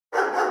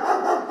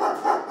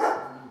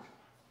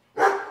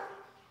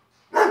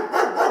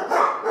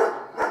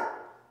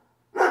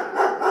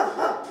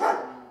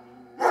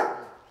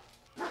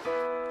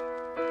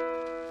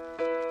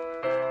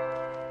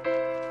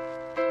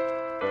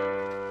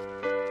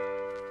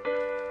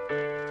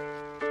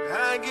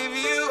I give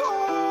you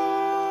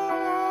all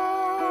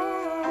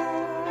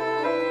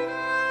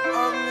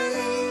of me,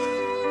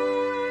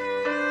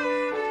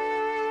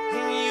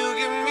 and you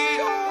give me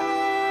all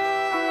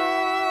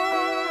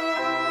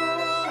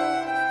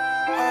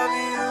of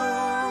you.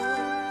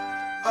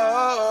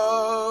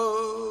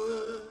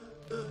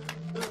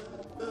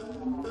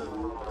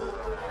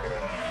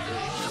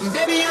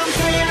 Baby, I'm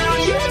playing on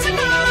you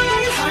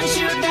tonight. Hunt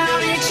you down,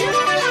 eat you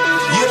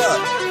alive. Yeah,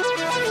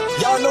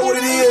 y'all know what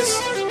it is.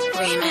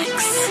 Remix.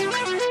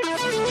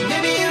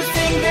 Baby, you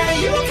think that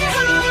you can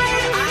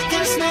hide? I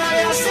can smell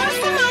your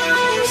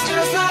sacrifice.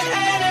 Just like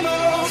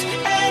animals,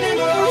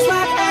 animals,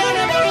 like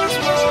animals.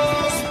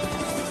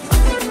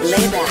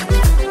 Lay back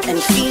and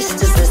feast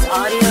as this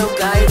audio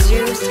guides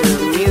you through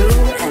new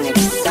and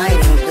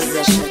exciting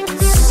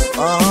positions.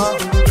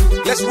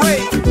 Let's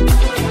raid.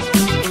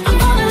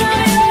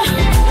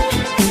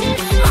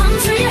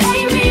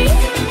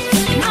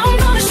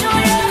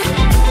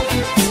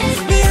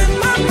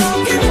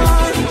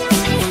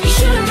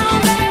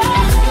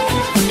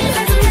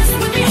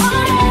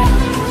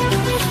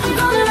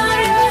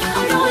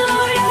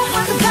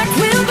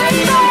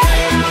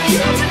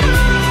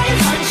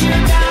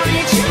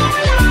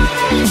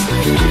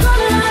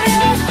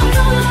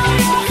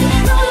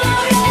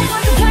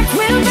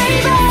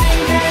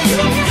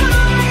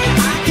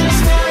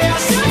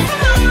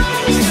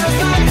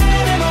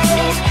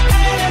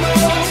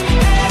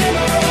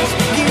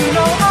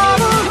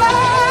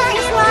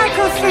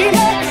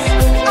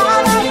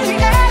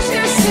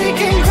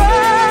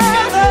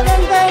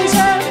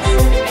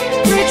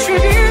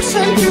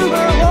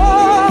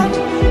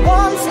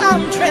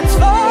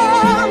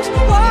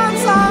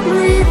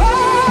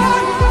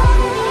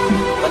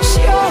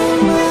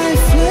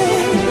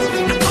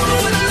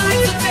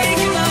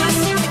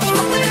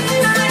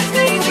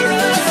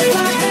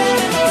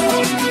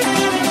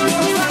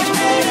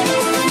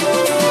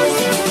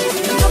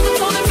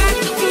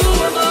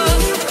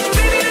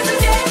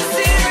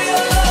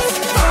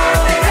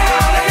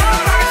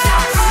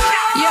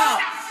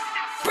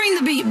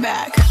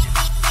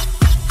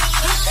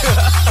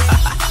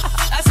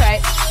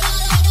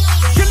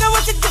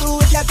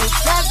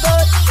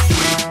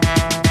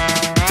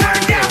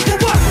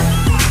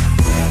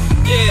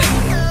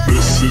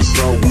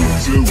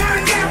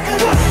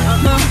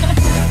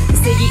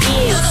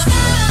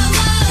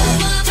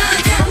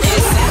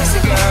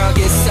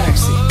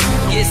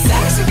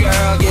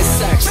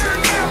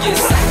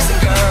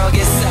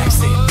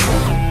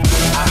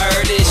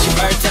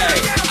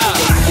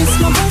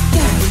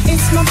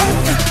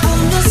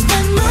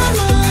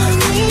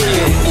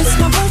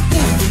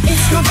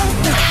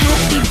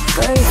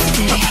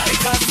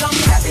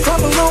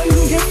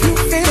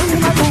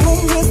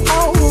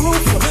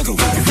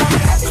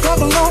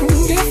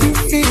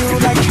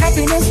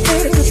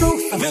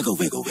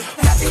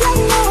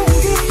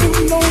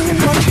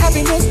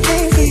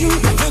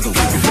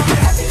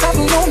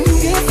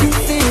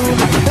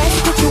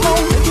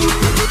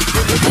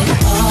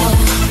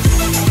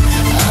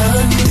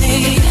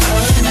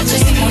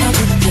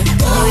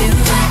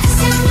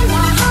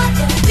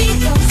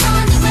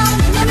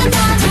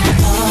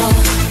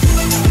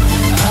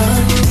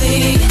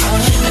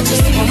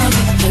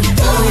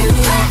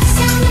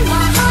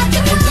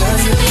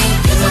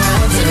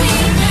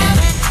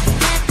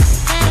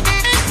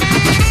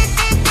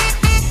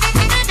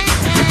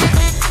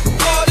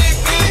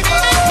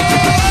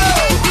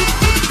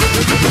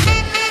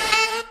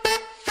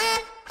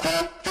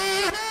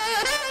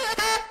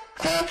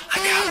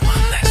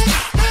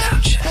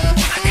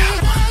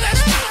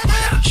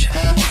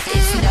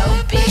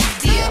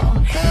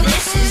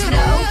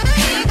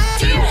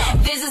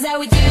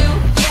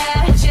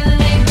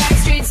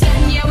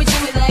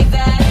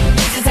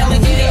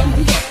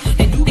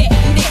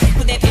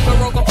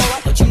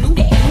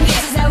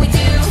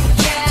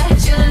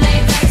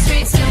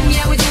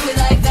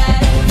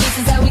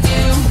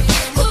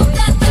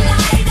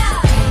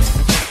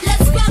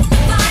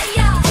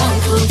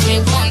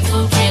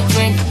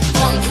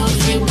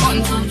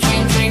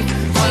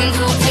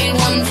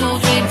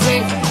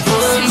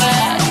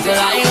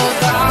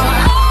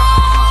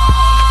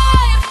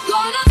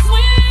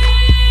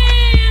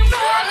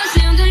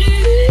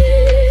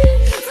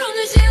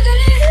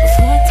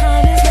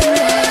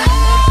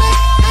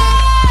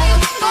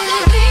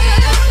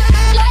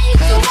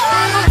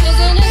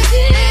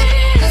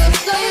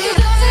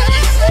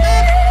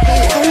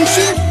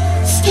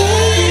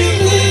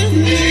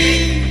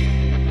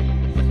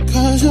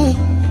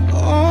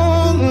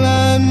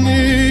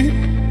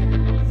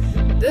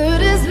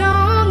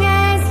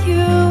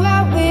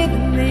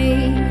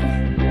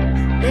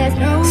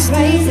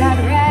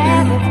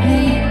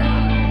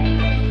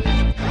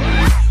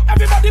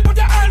 Everybody put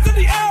your hands in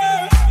the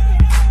air.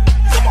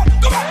 Come on,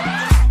 come on.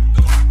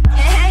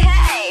 Hey, hey,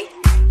 hey.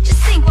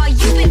 Just think while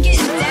you've been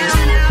getting down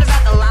and out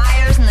about the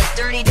liars and the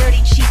dirty,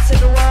 dirty cheats of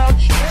the world,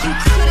 you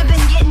could have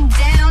been getting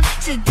down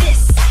to this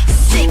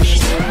sick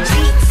beats.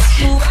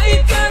 Why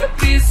you gotta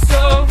be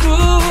so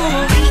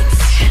rude?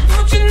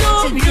 Don't you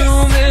know I'm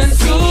human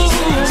too?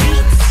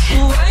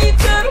 Why you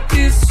gotta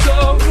be so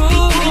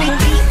rude?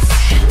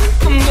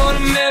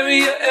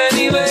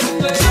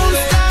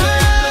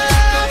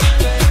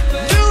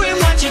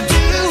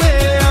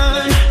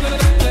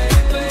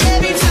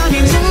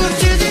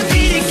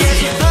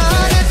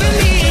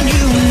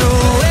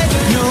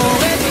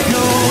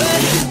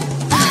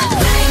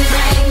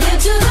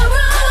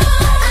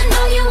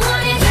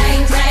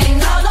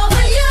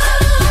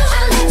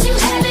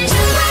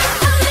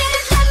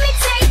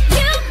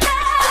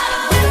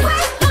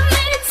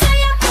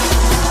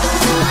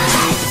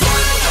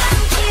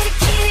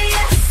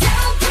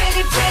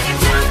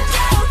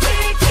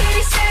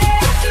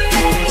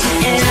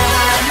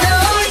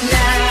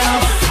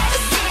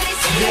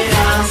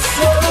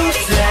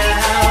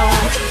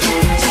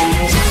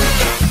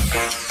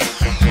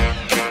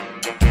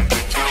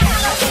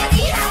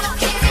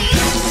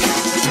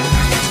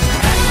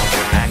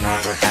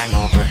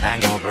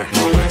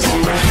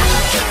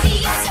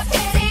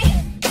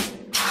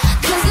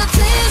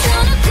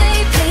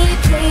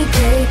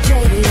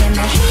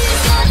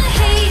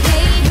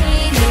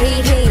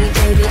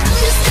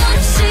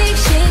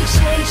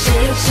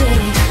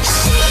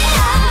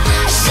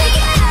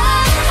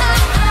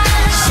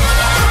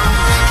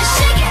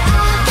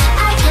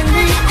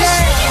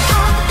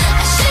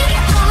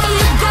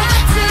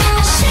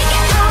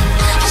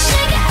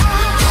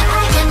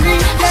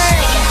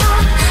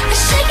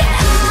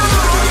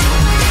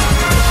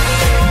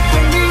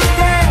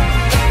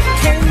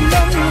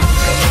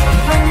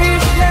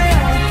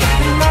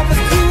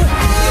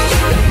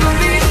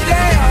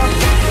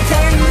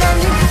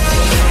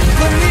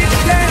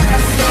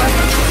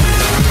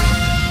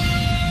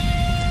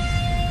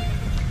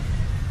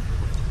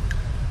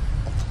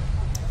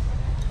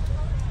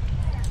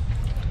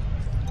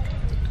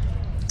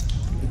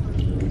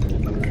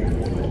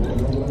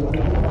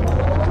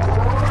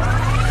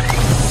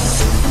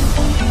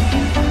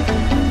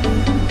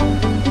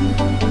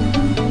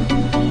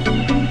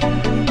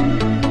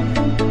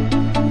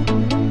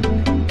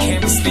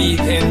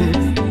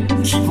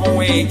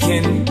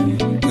 shaking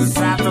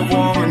without the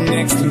woman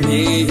next to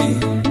me.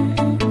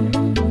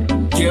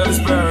 Guilt is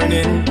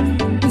burning,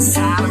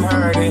 inside I'm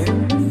hurting.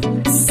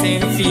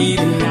 Same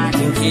feeling I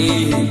can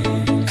keep.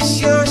 'Cause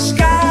you're a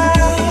sky,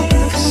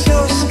 'cause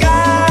you're a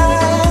sky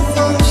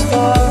full of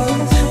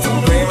stars.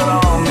 Don't blame it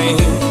on me,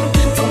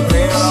 don't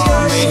blame it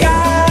on me.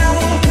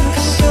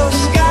 'Cause you're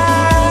a sky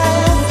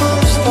full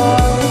of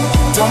stars.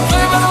 Don't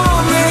blame it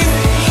on me,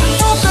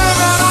 don't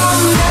blame it on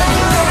me.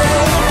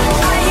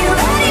 Are you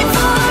ready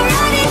for a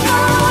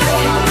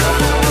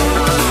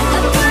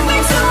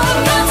perfect storm,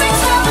 perfect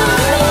storm?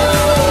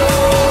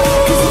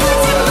 'Cause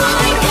what's your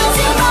mind, what's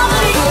your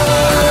mind?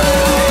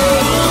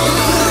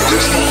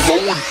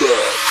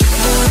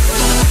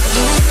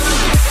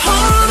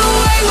 On the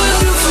way with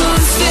your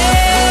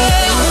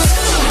footsteps,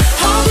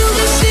 I'll build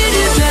a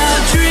city that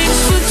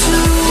drinks for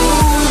two.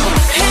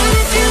 And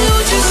if you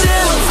lose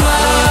yourself,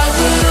 I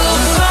will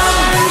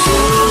find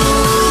you.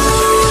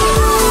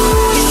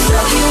 So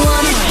you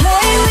wanna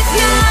play with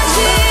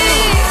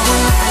magic?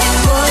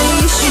 Boy,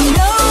 you should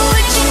know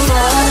what you're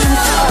falling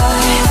for.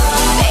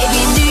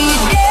 Baby, do you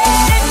dare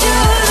to do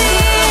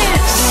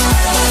this?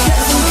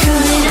 'Cause I'm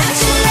coming at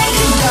you like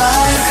a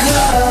dark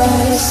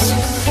horse.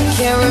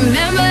 Can't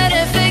remember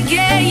to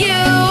forget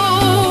you.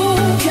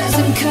 'Cause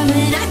I'm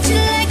coming at you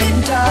like a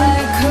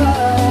dark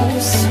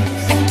horse.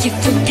 I keep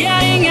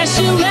forgetting I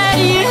should let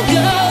you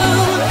go.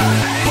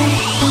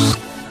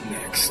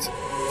 Next.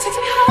 Take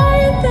me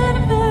higher than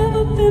I've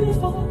ever been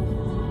before.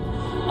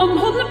 I'm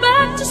holding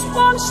back, just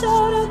wanna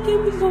shout out,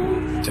 give me more.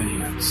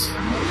 Dance.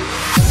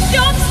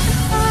 You're just the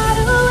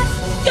hideaway,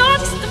 you're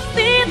just the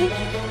feeling.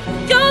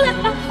 You let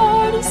my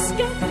heart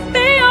escape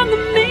beyond the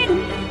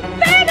meaning.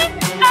 Baby,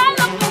 I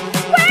love the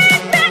way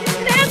that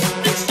this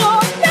is so.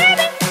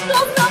 Baby,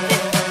 don't stop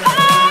it,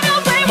 hide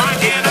away. My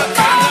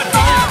anaconda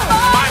don't,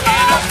 my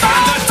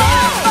anaconda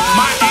don't,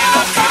 my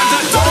anaconda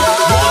don't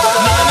want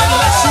none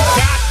unless you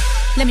got.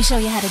 Let me show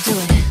you how to do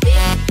it.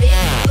 Big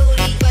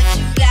booty, but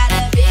you got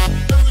a big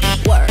booty.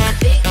 Work.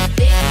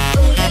 Big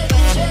booty,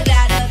 but you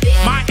got a big.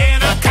 My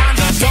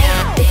anaconda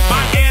don't,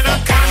 my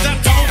anaconda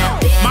don't,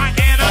 my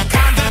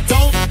anaconda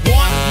don't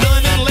want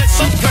none unless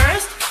you got.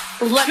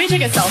 Let me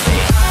take a selfie.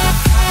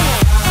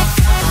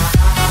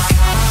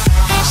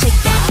 Shake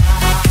that.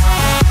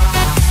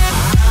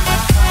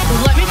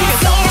 Let me take a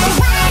selfie.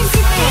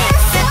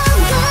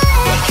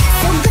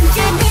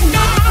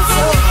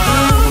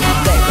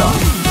 There you go.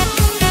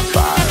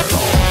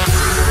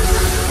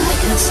 I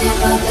can see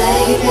my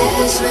baby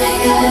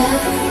swinging.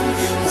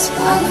 His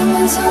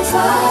parliament's on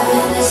fire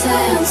and his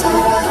hands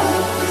are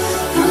up.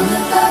 On the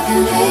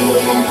balcony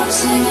and I'm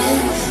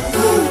singing.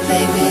 Ooh,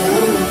 baby,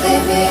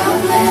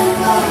 I'm in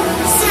love.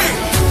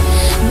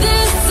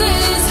 This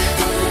is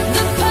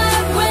the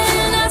part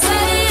when I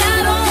say I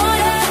don't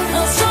want it.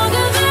 I'm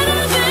stronger than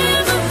I've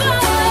been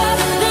before.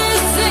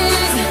 This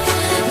is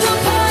the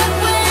part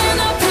when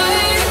I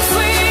break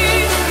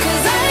free.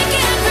 'Cause I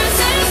can't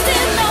resist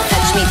it no more.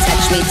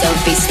 Touch me,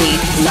 don't be sweet.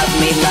 Love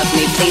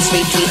me, please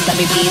repeat. Let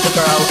me be the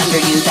girl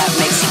under you that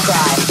makes you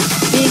cry.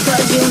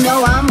 Because you know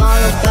I'm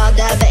all about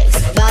that bass,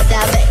 about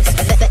that bass,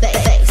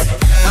 bass.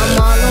 I'm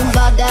all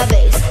about that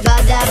bass,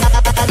 about that bass.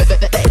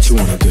 What you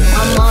wanna do?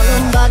 I'm all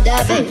about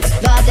that bass,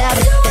 about that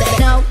bass.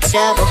 No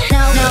trouble,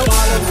 no,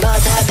 all about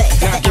that bass,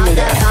 give me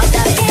that. about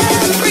that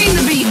bass. Bring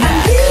the beat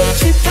back. If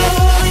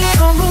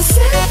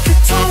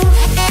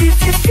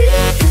you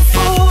feel the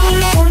fall,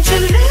 won't you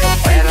let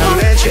When I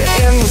met you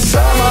in the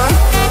summer,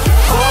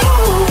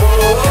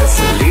 as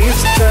the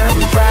leaves turn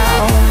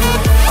brown.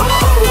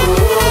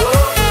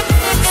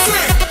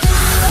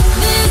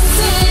 This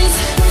is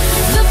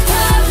the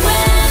part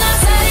when I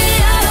say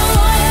I don't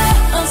want it.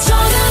 I'm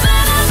stronger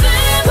than I've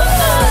been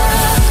before.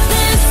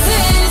 This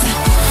is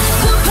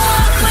the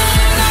part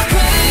when I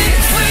break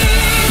free.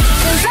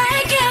 'Cause I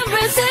can't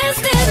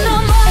resist it no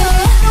more.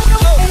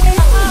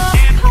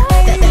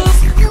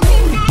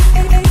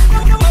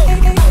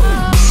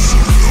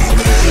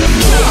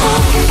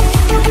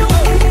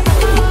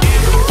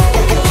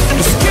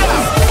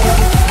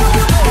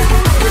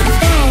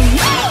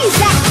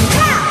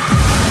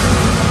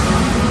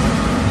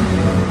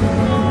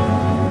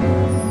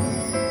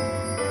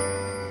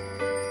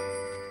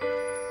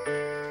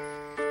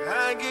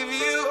 I give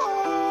you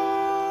all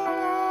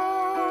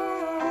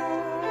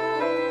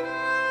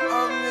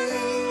of me,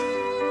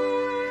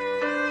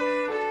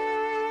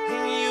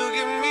 and you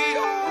give me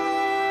all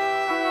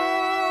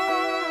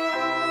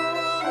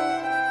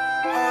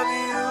of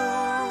you.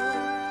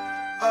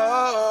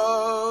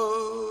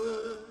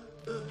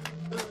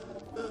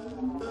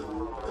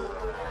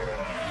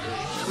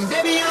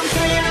 Baby, I'm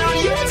playing on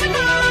you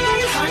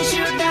tonight. Hunt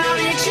you down,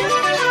 eat you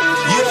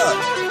alive. Yeah,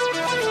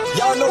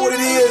 y'all know what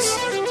it is.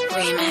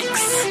 Remix.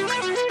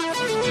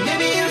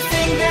 Maybe you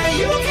think that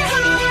you can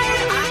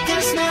hide. I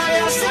can smell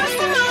your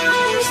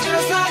sacrifice.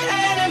 Just like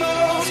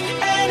animals,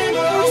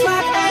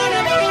 like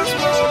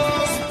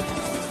animals.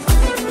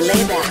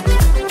 Lay back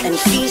and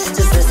feast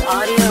as this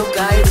audio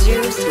guides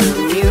you through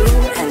new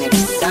and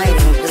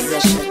exciting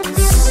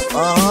positions.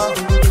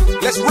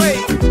 Let's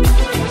rage.